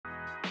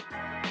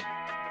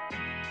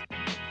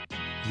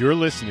You're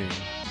listening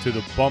to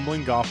the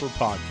Bumbling Golfer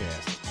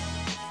Podcast.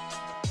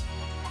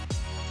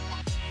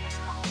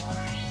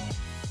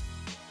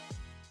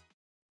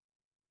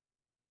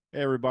 Hey,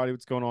 everybody,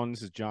 what's going on?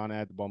 This is John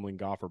at the Bumbling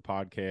Golfer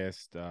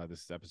Podcast.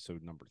 This is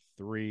episode number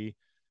 3.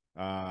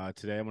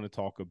 Today, I'm going to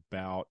talk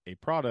about a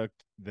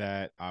product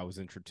that I was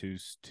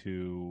introduced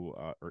to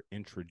through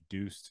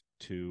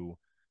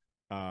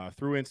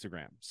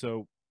Instagram.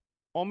 So,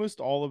 almost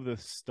all of the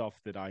stuff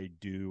that I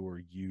do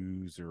or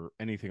use or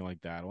anything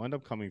like that will end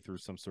up coming through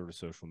some sort of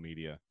social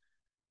media.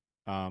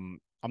 I'm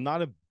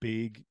not a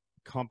big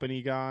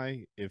company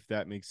guy, if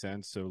that makes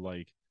sense. So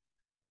like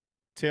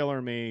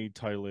TaylorMade,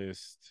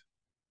 Titleist,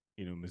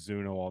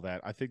 Mizuno, all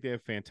that. I think they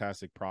have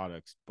fantastic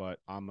products, but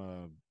I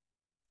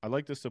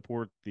like to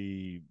support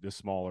the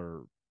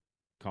smaller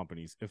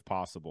companies if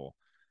possible,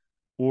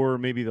 or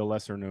maybe the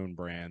lesser known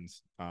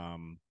brands.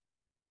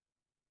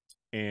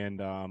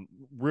 And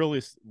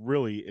really,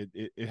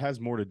 it has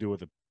more to do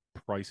with the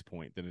price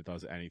point than it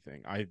does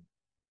anything. I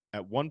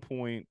at one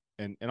point,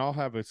 and I'll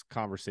have this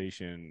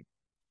conversation.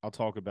 I'll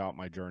talk about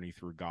my journey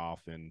through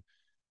golf and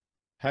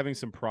having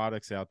some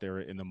products out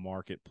there in the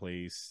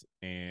marketplace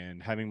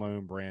and having my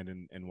own brand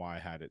and why I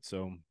had it.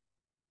 So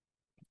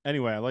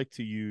anyway, I like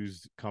to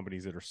use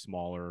companies that are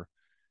smaller,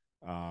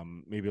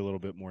 maybe a little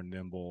bit more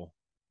nimble,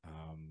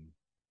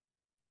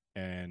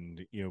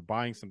 and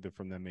buying something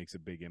from them makes a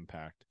big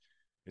impact.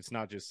 It's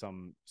not just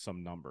some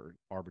number,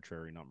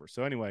 arbitrary number.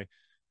 So anyway,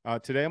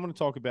 today I'm going to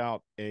talk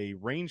about a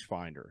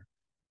rangefinder.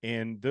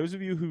 And those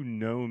of you who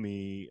know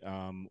me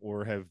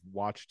or have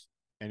watched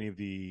any of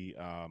the,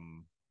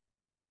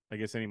 I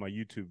guess, any of my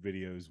YouTube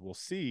videos will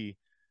see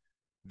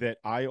that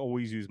I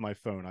always use my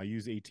phone. I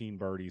use 18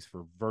 Birdies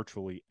for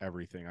virtually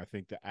everything. I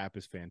think the app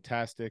is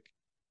fantastic.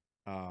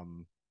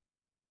 Um,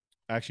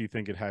 I actually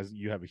think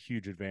you have a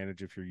huge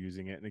advantage if you're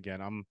using it. And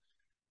again, I'm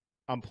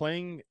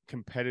playing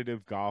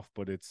competitive golf,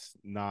 but it's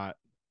not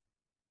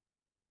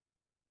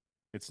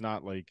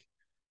like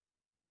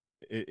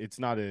a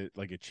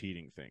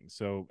cheating thing.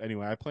 So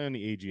anyway, I play on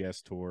the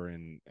AGS tour,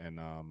 and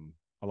a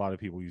lot of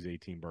people use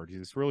 18 birdies.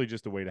 It's really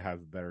just a way to have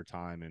a better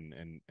time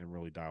and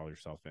really dial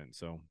yourself in.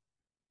 So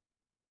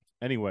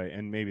anyway,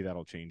 and maybe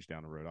that'll change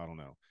down the road. I don't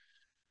know.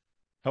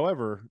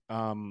 However,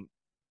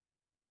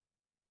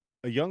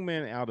 a young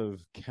man out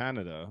of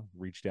Canada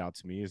reached out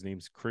to me. His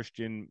name's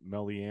Christian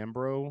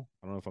Meliambro.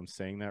 I don't know if I'm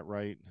saying that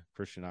right.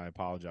 Christian, I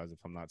apologize if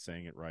I'm not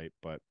saying it right,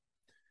 but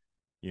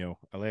a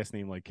last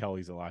name like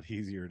Kelly's a lot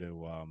easier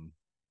to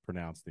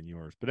pronounce than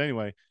yours. But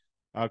anyway,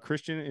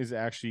 Christian is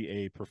actually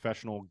a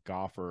professional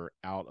golfer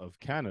out of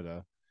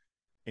Canada,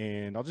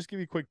 and I'll just give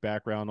you a quick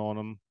background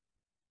on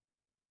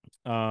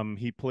him.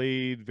 He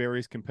played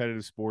various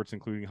competitive sports,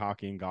 including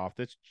hockey and golf.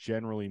 That's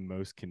generally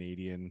most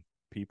Canadian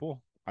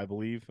people, I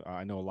believe.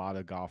 I know a lot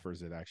of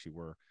golfers that actually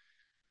were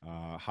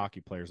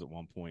hockey players at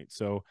one point.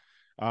 So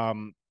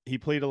he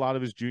played a lot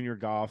of his junior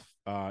golf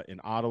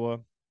in Ottawa,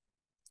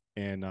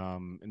 and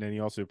then he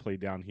also played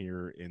down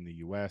here in the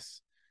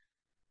U.S.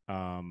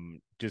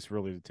 Just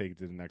really to take it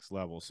to the next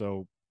level.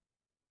 So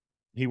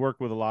he worked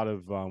with a lot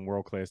of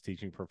world class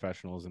teaching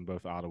professionals in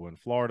both Ottawa and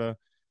Florida,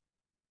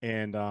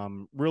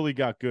 and really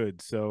got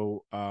good.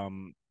 So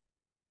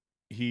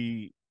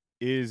he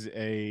is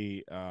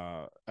as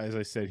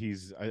I said,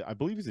 I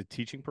believe he's a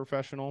teaching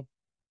professional,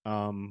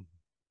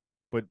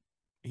 but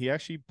he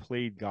actually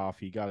played golf.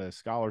 He got a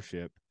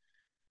scholarship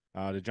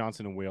to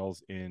Johnson and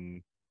Wales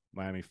in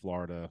Miami,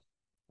 Florida,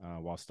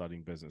 while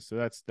studying business. So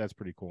that's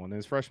pretty cool. And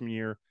his freshman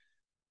year,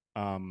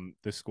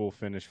 the school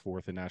finished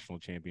fourth in national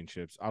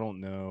championships. I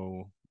don't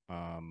know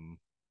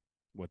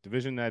what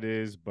division that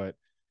is, but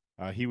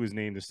he was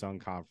named a Sun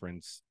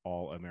Conference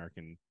All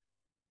American.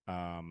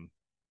 I'm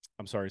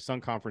sorry,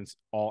 Sun Conference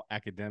All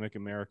Academic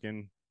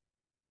American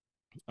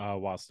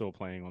while still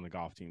playing on the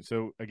golf team.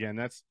 So again,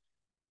 that's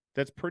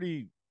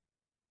pretty,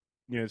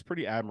 it's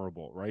pretty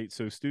admirable, right?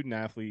 So student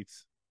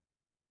athletes,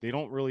 they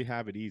don't really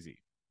have it easy.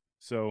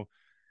 So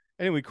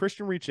anyway,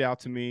 Christian reached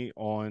out to me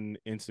on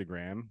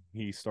Instagram.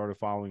 He started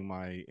following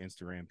my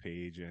Instagram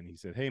page, and he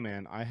said, "Hey,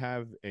 man, I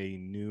have a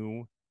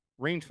new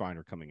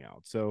rangefinder coming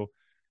out." So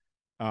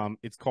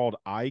it's called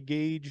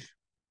igage,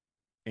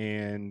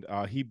 and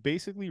he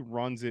basically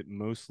runs it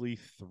mostly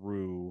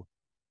through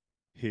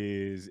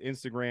his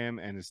Instagram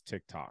and his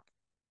TikTok.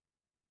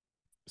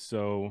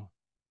 So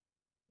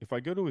if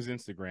I go to his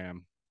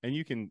Instagram, and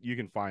you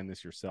can find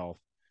this yourself,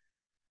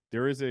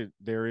 there's a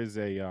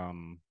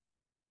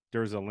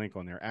link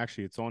on there.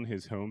 Actually, it's on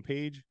his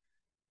homepage,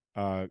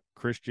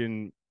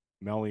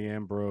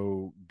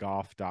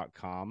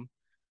 christianmeliambrogolf.com.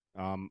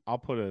 I'll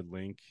put a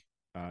link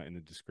in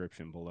the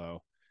description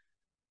below.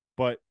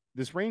 But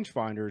this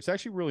rangefinder, it's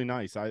actually really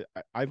nice.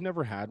 I've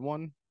never had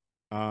one,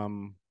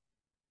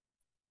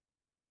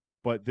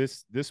 but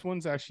this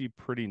one's actually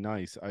pretty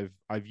nice.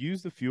 I've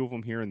used a few of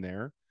them here and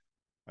there.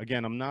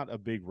 Again, I'm not a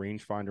big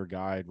rangefinder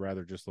guy. I'd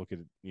rather just look at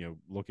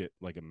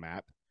like a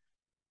map.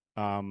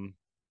 Um,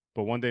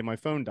 but one day my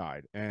phone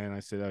died, and I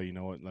said, "Oh, you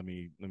know what? Let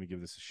me give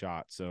this a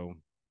shot." So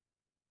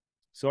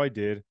I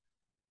did,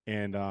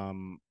 and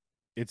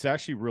it's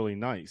actually really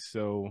nice.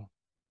 So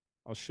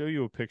I'll show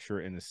you a picture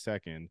in a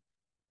second.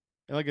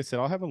 And like I said,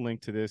 I'll have a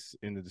link to this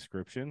in the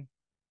description,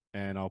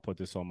 and I'll put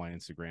this on my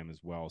Instagram as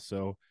well.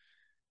 So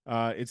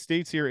it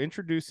states here,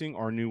 introducing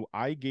our new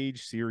iGauge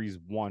Series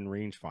 1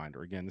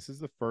 rangefinder. Again, this is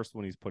the first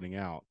one he's putting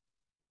out.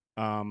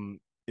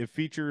 It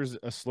features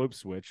a slope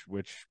switch,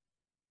 which,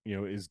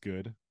 is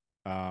good.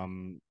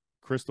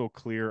 Crystal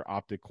clear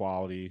optic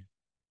quality,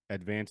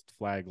 advanced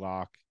flag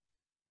lock,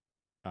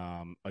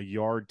 a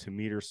yard to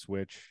meter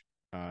switch,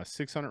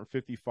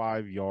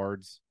 655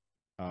 yards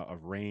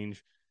of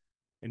range.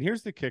 And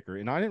here's the kicker,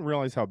 and I didn't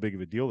realize how big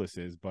of a deal this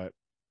is, but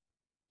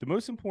the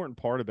most important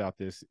part about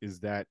this is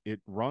that it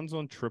runs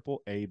on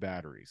AAA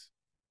batteries.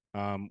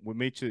 What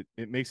makes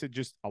it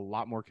just a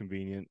lot more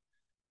convenient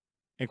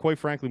and, quite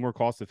frankly, more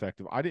cost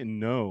effective. I didn't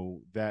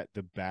know that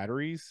the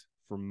batteries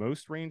for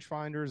most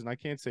rangefinders, and I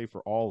can't say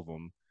for all of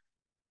them,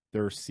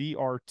 they're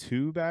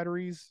CR2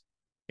 batteries,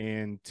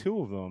 and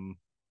two of them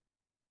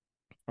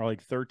are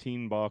like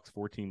 $13,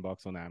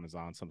 $14 on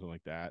Amazon, something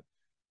like that.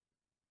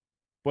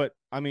 But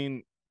I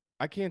mean,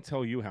 I can't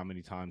tell you how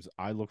many times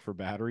I look for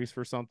batteries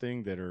for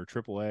something that are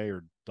AAA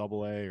or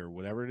AA or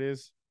whatever it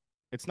is.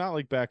 It's not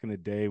like back in the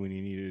day when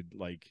you needed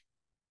like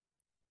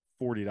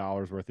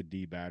 $40 worth of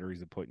D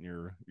batteries to put in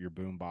your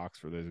boom box,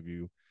 for those of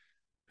you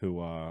who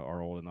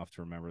are old enough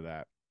to remember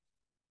that.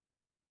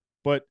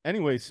 But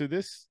anyway, so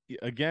this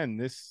again,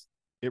 this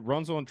it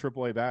runs on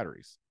AAA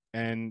batteries.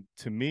 And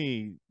to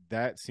me,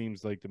 that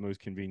seems like the most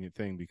convenient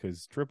thing,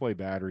 because AAA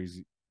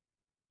batteries,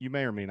 you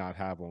may or may not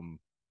have them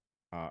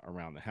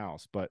around the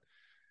house. But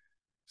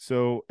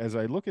so as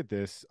I look at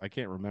this, I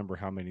can't remember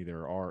how many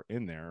there are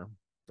in there.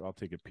 So I'll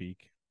take a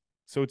peek.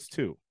 So it's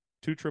two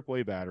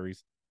AAA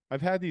batteries.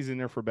 I've had these in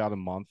there for about a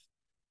month.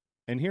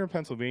 And here in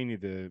Pennsylvania,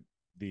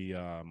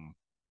 the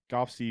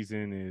golf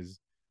season is,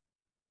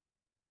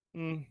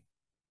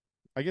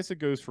 I guess it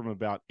goes from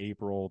about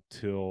April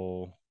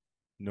till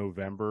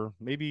November,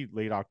 maybe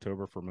late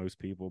October for most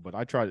people. But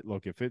I try to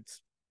look, if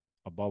it's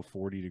above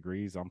 40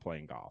 degrees, I'm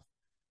playing golf.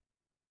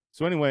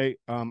 So anyway,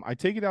 I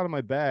take it out of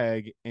my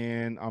bag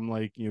and I'm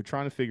like,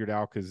 trying to figure it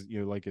out because,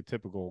 like a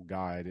typical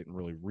guy, I didn't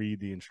really read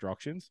the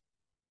instructions.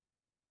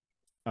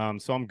 So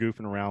I'm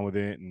goofing around with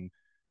it, and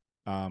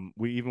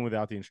we even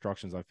without the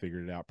instructions, I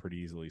figured it out pretty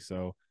easily.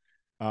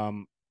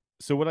 Um,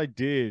 so what I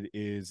did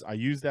is I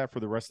used that for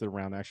the rest of the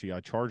round. Actually, I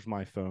charged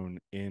my phone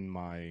in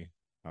my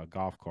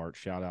golf cart.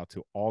 Shout out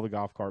to all the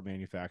golf cart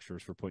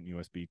manufacturers for putting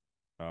USB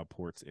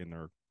ports in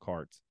their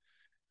carts.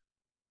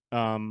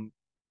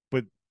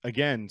 But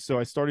again, so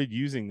I started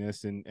using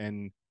this,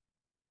 and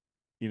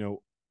you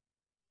know,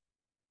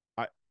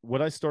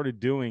 what I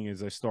started doing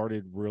is I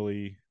started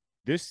really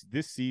this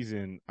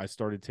season I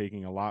started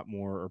taking a lot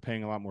more, or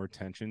paying a lot more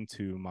attention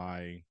to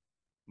my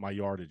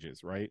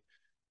yardages, right?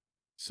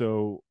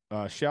 So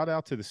shout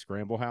out to the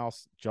Scramble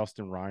House,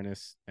 Justin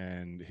Reines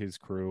and his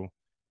crew.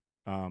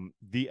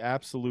 The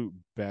absolute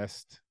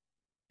best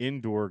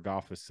indoor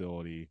golf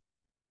facility.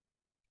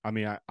 I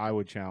mean, I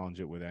would challenge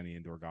it with any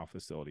indoor golf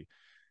facility.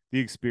 The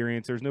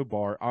experience, there's no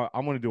bar.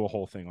 I'm going to do a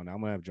whole thing on that.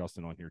 I'm going to have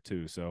Justin on here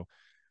too. So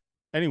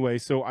anyway,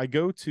 so I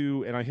go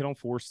to and I hit on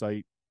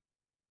Foresight.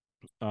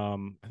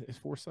 Is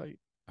Foresight?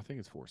 I think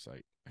it's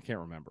Foresight. I can't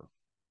remember.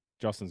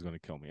 Justin's going to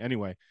kill me.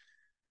 Anyway,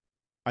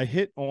 I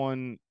hit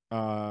on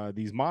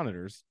these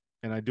monitors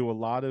and I do a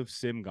lot of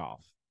sim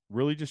golf,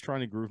 really just trying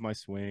to groove my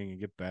swing and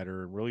get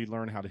better and really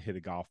learn how to hit a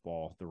golf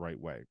ball the right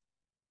way.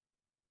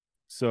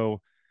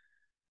 So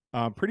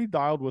pretty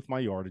dialed with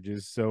my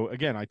yardages. So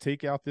again, I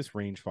take out this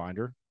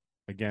rangefinder.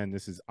 Again,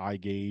 this is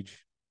iGauge.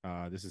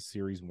 This is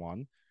Series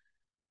 1.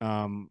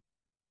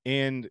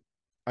 And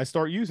I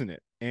start using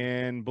it.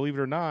 And believe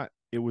it or not,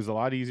 it was a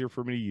lot easier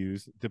for me to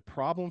use. The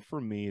problem for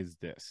me is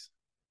this.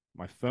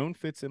 My phone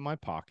fits in my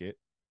pocket,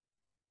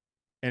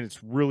 and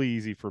it's really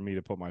easy for me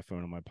to put my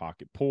phone in my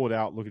pocket, pull it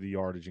out, look at the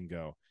yardage, and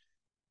go.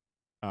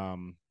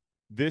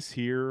 This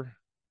here,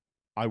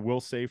 I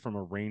will say from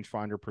a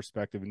rangefinder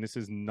perspective, and this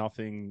is not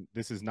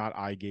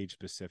iGauge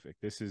specific.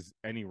 This is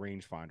any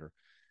rangefinder.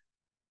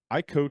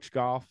 I coach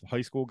golf,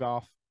 high school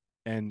golf,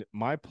 and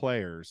my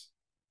players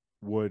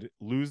would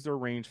lose their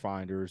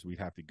rangefinders. We'd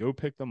have to go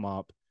pick them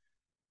up.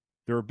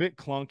 They're a bit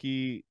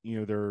clunky.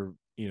 They're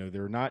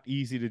not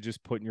easy to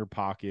just put in your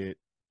pocket.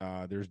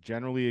 There's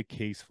generally a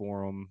case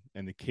for them,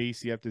 and the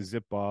case you have to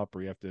zip up,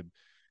 or you have to,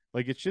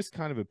 like, it's just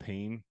kind of a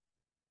pain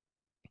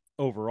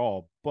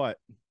overall. But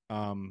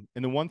and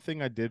the one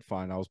thing I did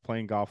find, I was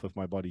playing golf with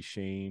my buddy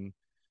Shane,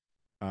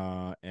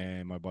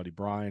 and my buddy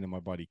Brian and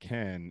my buddy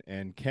Ken,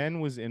 and Ken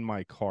was in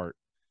my cart,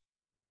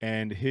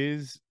 and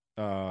his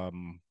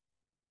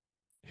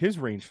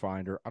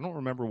rangefinder, I don't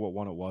remember what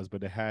one it was,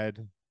 but it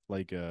had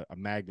like a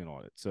magnet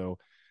on it. So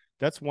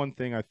that's one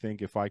thing I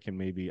think, if I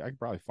can I could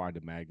probably find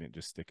a magnet,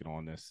 just stick it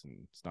on this,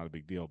 and it's not a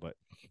big deal. But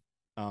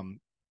um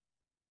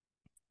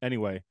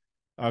anyway,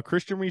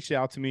 Christian reached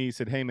out to me. He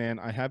said, "Hey man,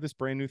 I have this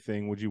brand new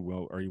thing. Are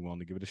you willing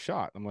to give it a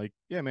shot?" I'm like,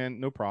 "Yeah, man,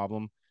 no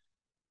problem."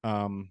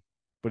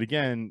 But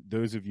again,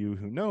 those of you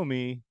who know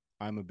me,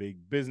 I'm a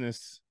big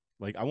business.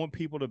 Like, I want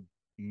people to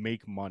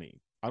make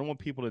money. I don't want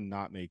people to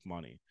not make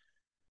money.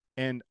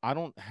 And I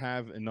don't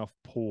have enough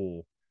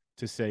pull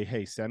to say,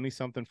 hey, send me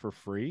something for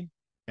free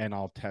and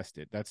I'll test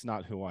it. That's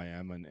not who I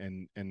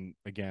am. And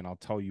again, I'll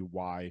tell you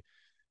why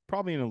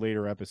probably in a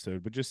later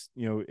episode. But just,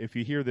 if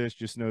you hear this,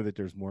 just know that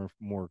there's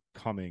more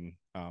coming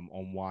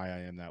on why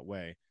I am that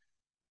way.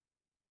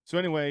 So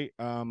anyway,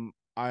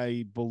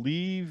 I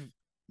believe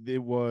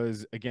it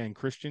was again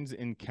Christians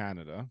in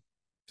Canada.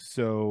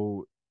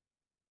 So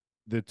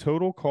the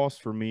total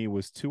cost for me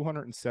was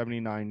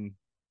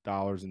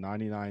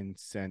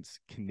 $279.99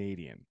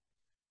 Canadian.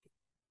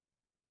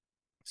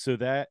 So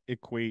that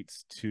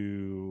equates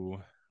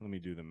to, let me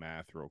do the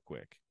math real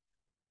quick.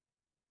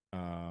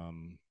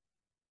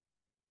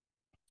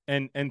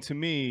 And to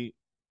me,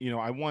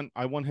 I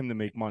want him to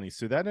make money.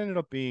 So that ended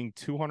up being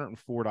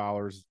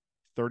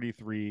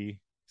 $204.33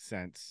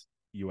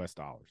 US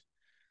dollars.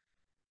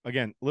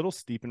 Again, little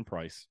steep in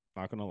price,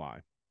 not going to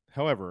lie.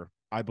 However,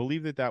 I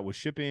believe that was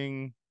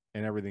shipping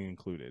and everything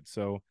included.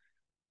 So,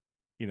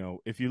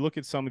 if you look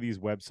at some of these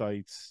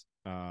websites,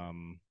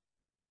 and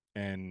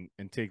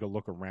take a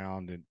look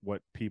around at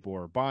what people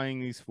are buying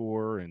these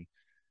for, and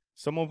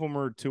some of them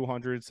are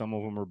 200, some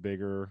of them are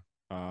bigger,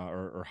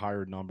 or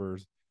higher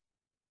numbers.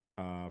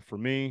 For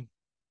me,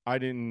 I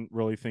didn't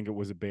really think it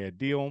was a bad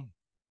deal.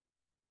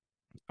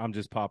 I'm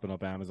just popping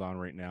up Amazon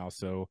right now.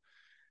 So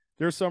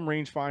there's some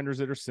rangefinders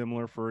that are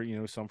similar for,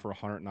 some for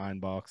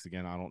 $109.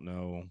 Again, I don't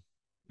know.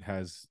 It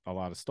has a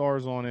lot of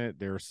stars on it.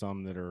 There are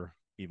some that are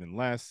even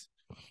less.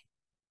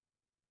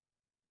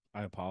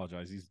 I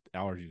apologize. These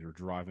allergies are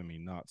driving me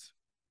nuts.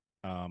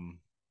 So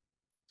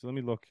let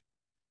me look.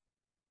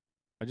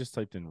 I just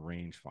typed in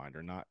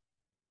rangefinder, not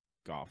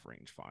golf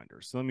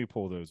rangefinder. So let me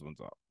pull those ones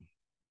up.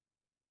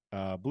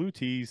 Blue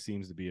Tees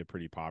seems to be a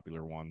pretty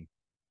popular one.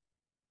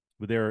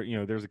 But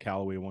there's a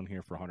Callaway one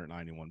here for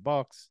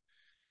 $191.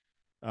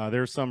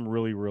 There's some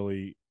really,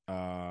 really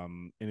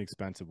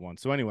inexpensive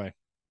ones. So anyway,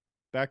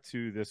 back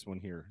to this one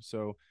here.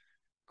 So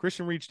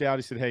Christian reached out.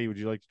 He said, hey, would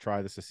you like to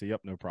try this? I said, yep,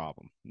 no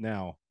problem.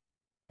 Now,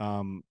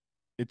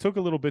 it took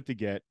a little bit to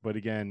get, but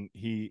again,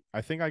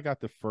 I think I got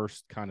the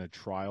first kind of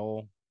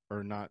trial,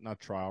 or not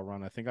trial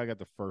run. I think I got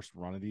the first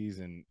run of these,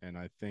 and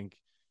I think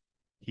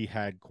he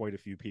had quite a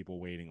few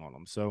people waiting on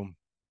them. So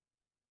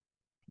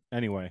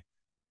anyway,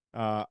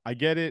 I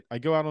get it. I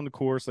go out on the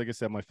course. Like I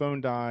said, my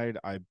phone died.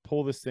 I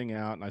pull this thing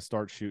out and I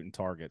start shooting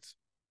targets.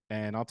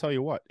 And I'll tell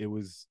you what, it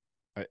was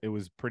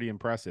pretty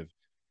impressive.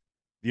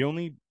 The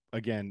only,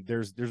 again,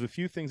 there's a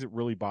few things that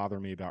really bother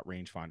me about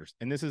rangefinders,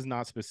 and this is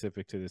not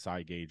specific to this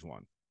igage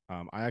one.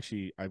 I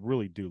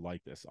really do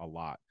like this a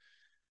lot.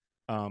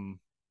 I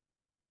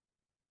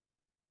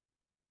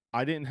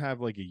didn't have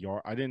like a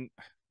yard. I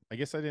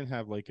guess I didn't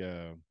have like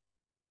a,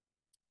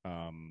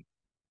 I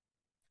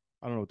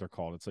don't know what they're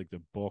called. It's like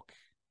the book.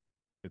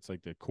 It's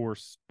like the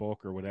course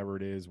book or whatever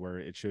it is, where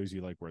it shows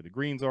you like where the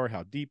greens are,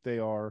 how deep they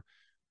are,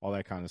 all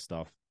that kind of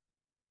stuff.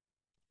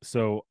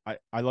 So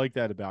I like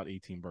that about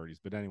 18 birdies.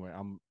 But anyway,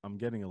 I'm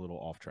getting a little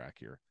off track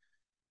here.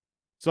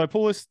 So I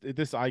pull this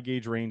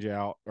igage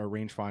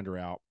rangefinder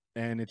out,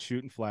 and it's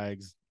shooting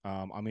flags.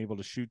 I'm able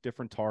to shoot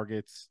different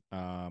targets.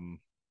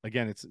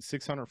 Again, it's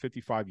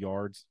 655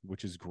 yards,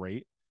 which is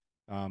great.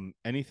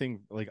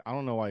 Anything like, I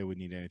don't know why I would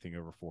need anything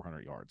over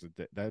 400 yards.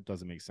 That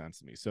doesn't make sense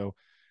to me. So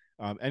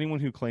anyone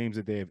who claims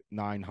that they have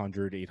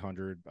 900,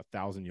 800,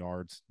 1,000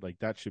 yards, like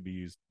that should be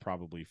used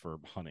probably for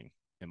hunting,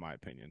 in my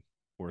opinion,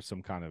 or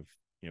some kind of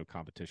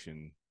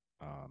competition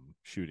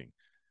shooting.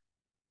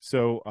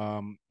 So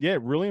yeah,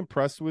 really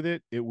impressed with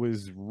it. It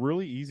was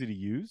really easy to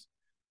use,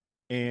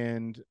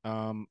 and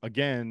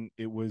again,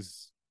 it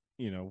was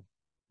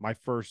my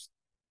first.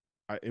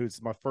 It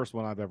was my first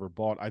one I've ever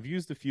bought. I've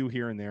used a few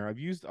here and there. I've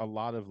used a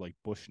lot of like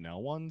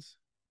Bushnell ones.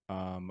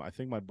 I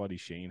think my buddy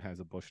Shane has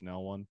a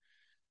Bushnell one.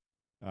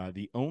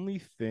 The only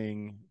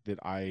thing that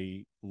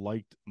I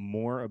liked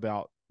more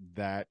about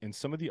that and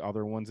some of the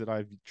other ones that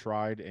I've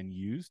tried and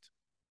used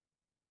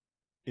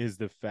is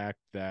the fact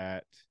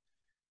that,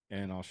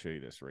 and I'll show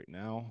you this right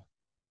now.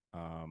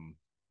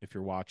 If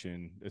you're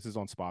watching, this is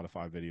on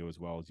Spotify video as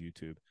well as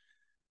YouTube.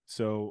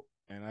 So,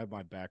 and I have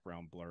my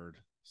background blurred.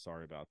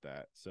 Sorry about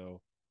that.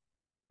 So,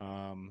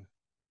 so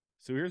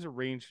here's a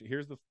range.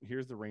 Here's the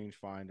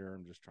rangefinder.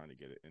 I'm just trying to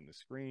get it in the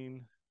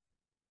screen.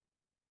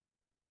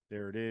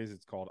 There it is.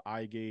 It's called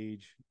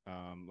igage.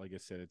 Like I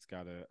said, it's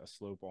got a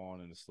slope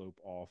on and a slope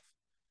off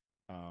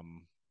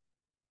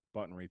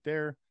button right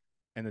there.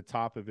 And the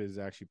top of it is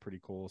actually pretty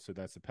cool. So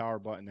that's the power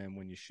button. And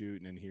when you shoot,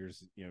 and then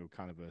here's,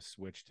 kind of a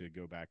switch to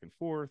go back and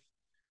forth.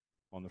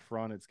 On the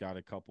front, it's got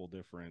a couple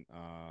different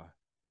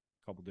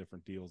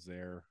deals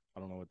there. I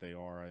don't know what they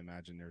are. I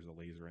imagine there's a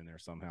laser in there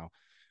somehow.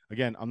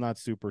 Again, I'm not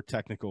super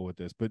technical with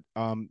this, but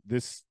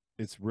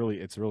it's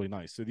really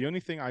nice. So the only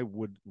thing I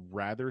would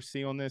rather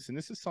see on this, and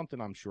this is something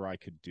I'm sure I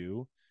could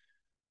do,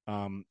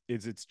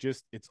 is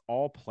it's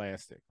all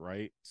plastic,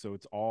 right? So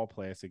it's all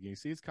plastic. You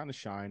see it's kind of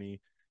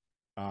shiny.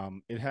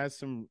 It has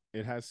some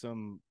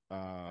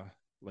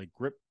like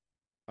grip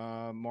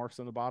marks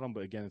on the bottom,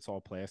 but again, it's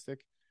all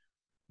plastic.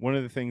 One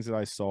of the things that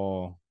I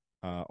saw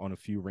on a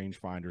few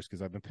rangefinders,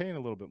 because I've been paying a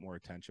little bit more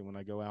attention when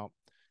I go out,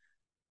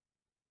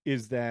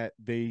 is that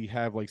they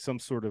have like some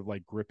sort of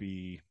like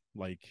grippy,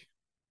 like,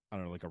 I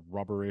don't know, like a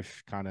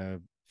rubberish kind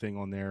of thing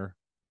on there.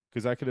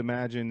 Because I could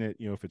imagine that,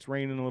 if it's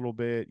raining a little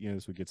bit,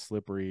 this would get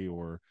slippery.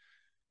 Or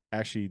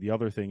actually, the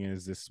other thing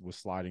is this was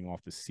sliding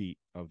off the seat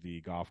of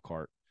the golf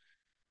cart.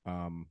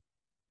 Um,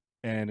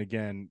 and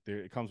again,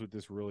 it comes with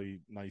this really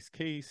nice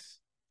case.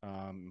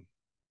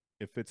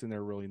 It fits in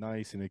there really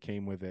nice, and it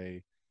came with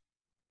a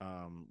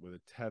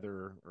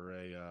tether, or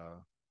a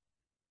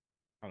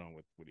I don't know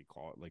what do you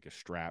call it, like a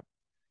strap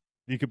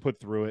you could put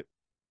through it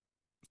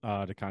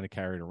to kind of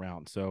carry it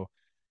around. So,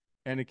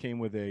 and it came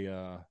with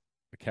a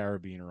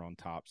carabiner on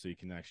top, so you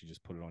can actually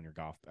just put it on your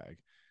golf bag.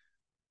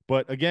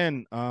 But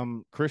again,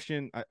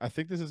 Christian, I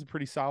think this is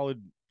pretty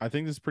solid. I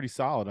think this is pretty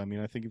solid. I mean,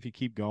 I think if you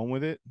keep going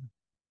with it,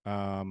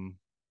 um,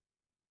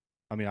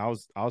 I mean, I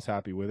was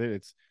happy with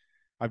it.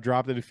 I've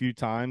dropped it a few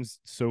times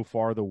so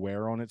far. The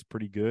wear on it's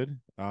pretty good.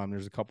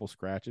 There's a couple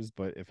scratches,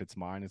 but if it's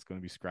mine, it's going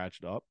to be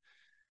scratched up.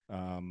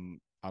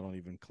 I don't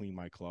even clean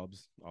my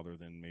clubs other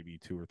than maybe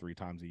 2 or 3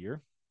 times a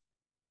year.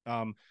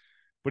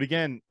 But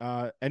again,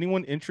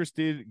 anyone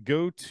interested,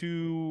 go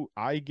to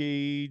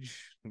igage.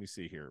 Let me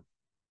see here.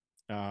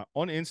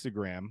 On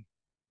Instagram,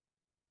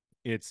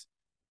 it's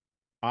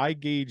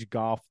igage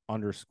golf_.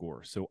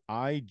 So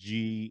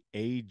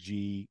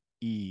IGAGEGOLF_.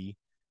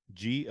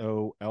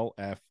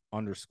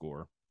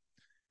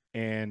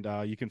 And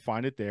you can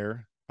find it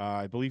there.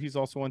 I believe he's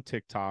also on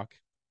TikTok.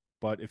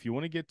 But if you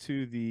want to get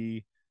to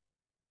the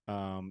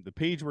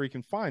page where you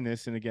can find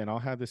this, and again, I'll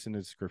have this in the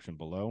description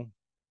below.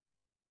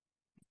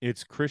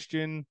 It's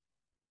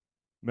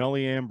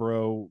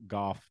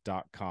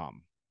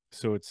ChristianMeliambro.golf.com.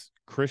 So it's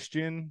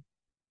Christian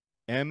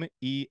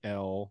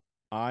MELIA.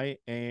 I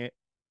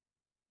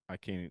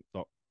can't.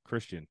 Oh,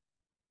 Christian.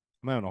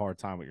 I'm having a hard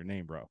time with your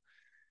name, bro.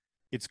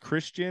 It's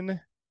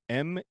Christian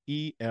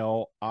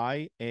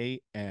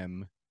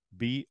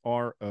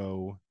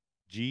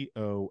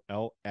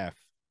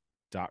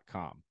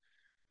MELIAMBROGOLF.com.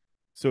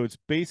 So it's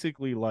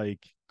basically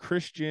like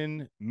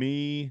Christian,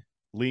 me,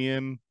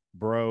 Liam,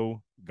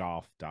 bro,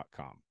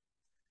 golf.com,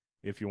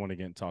 if you want to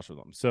get in touch with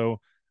them. So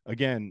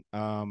again,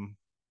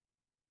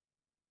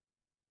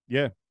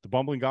 yeah, the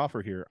bumbling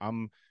golfer here.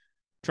 I'm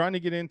trying to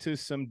get into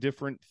some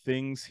different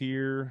things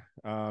here.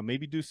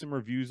 Maybe do some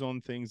reviews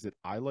on things that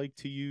I like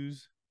to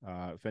use.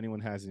 If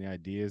anyone has any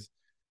ideas,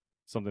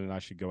 something that I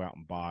should go out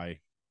and buy,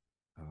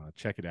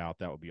 check it out.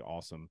 That would be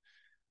awesome.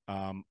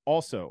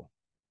 Also,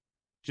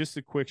 just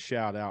a quick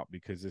shout out,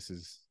 because this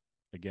is,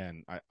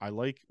 again, I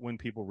like when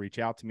people reach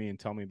out to me and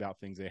tell me about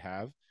things they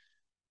have.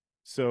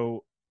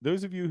 So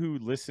those of you who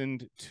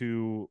listened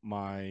to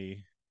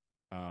my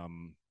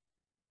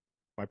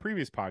my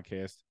previous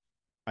podcast,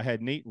 I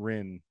had Nate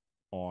Wren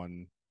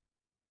on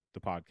the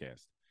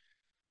podcast,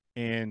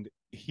 and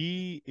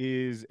he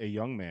is a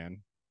young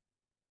man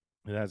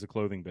that has a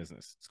clothing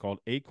business. It's called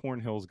Acorn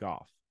Hills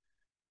Golf.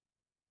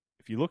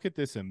 If you look at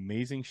this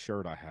amazing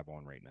shirt I have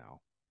on right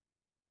now,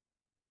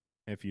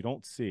 if you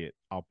don't see it,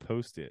 I'll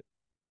post it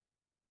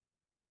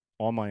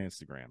on my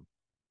Instagram.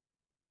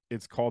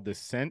 It's called the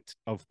Scent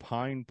of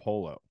Pine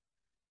Polo.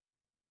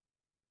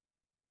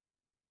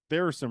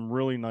 There are some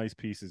really nice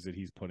pieces that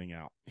he's putting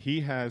out.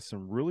 He has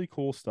some really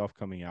cool stuff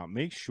coming out.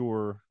 Make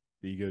sure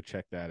that you go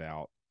check that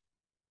out.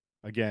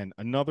 Again,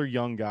 another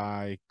young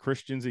guy.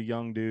 Christian's a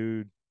young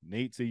dude.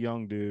 Nate's a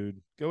young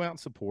dude. Go out and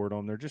support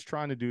them. They're just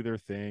trying to do their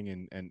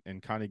thing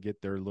and kind of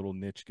get their little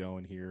niche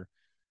going here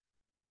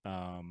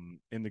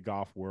in the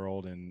golf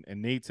world. And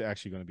Nate's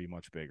actually going to be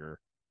much bigger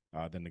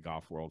than the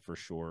golf world for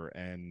sure.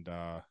 And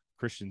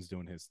Christian's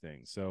doing his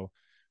thing. So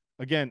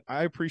again,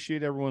 I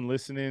appreciate everyone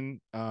listening.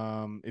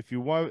 If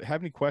you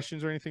have any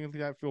questions or anything like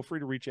that, feel free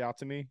to reach out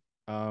to me.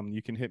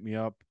 You can hit me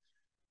up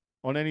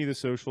on any of the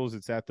socials.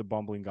 It's at the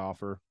Bumbling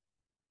Golfer.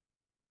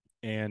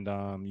 And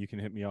you can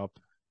hit me up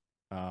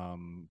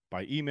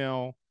by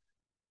email,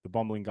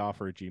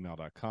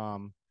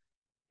 thebumblingolfer@gmail.com.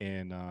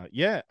 And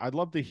yeah, I'd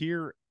love to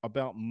hear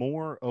about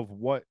more of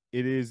what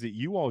it is that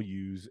you all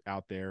use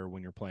out there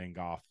when you're playing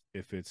golf.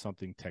 If it's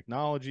something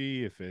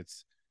technology, if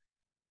it's,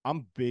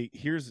 I'm big.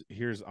 Here's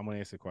I'm going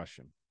to ask a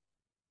question.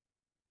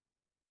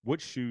 What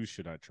shoes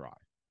should I try?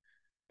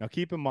 Now,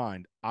 keep in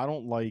mind, I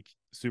don't like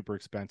super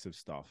expensive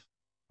stuff.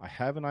 I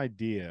have an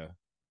idea.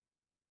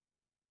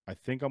 I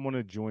think I'm going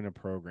to join a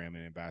program,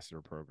 an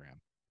ambassador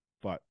program,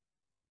 but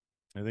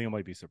I think it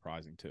might be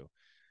surprising too.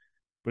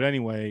 But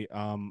anyway,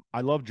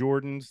 I love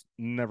Jordans.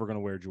 Never going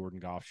to wear Jordan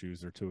golf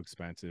shoes. They're too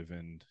expensive,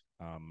 and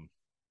I'm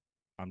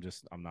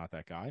not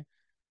that guy.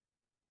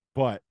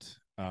 But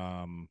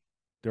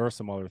there are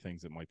some other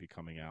things that might be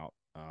coming out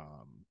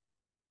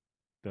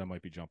that I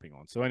might be jumping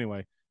on. So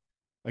anyway,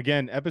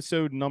 again,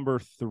 episode number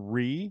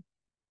 3,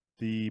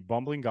 the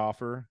Bumbling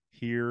Golfer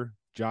here,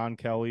 John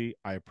Kelly.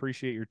 I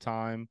appreciate your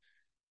time.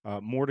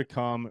 More to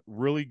come.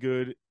 Really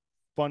good,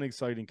 fun,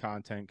 exciting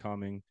content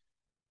coming.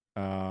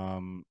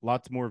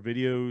 Lots more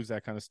videos,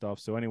 that kind of stuff.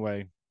 So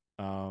anyway,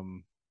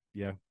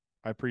 yeah,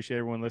 I appreciate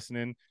everyone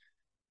listening.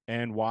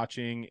 and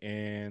watching.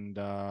 And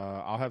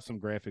I'll have some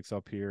graphics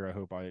up here. I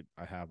hope I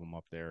have them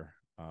up there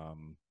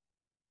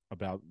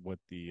about what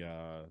the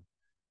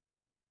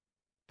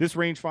this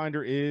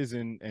rangefinder is,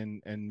 and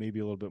maybe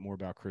a little bit more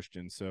about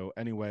Christian. So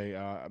anyway,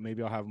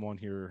 maybe I'll have him on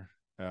here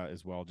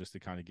as well, just to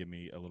kind of give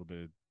me a little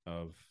bit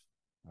of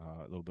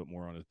a little bit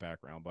more on his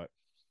background. But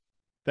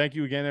thank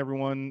you again,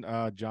 everyone.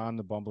 John,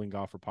 the Bumbling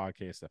Golfer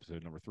Podcast,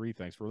 episode number 3.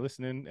 Thanks for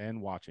listening and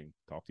watching.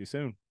 Talk to you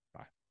soon.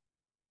 Bye.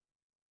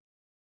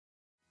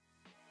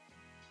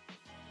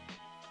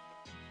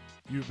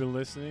 You've been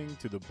listening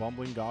to the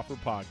Bumbling Golfer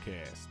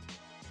Podcast.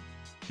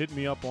 Hit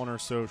me up on our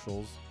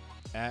socials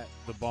at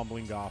the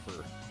Bumbling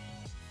Golfer.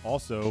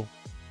 Also,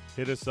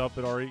 hit us up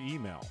at our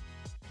email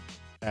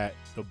at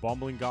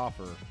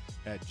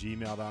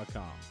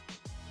thebumblingolfer@gmail.com.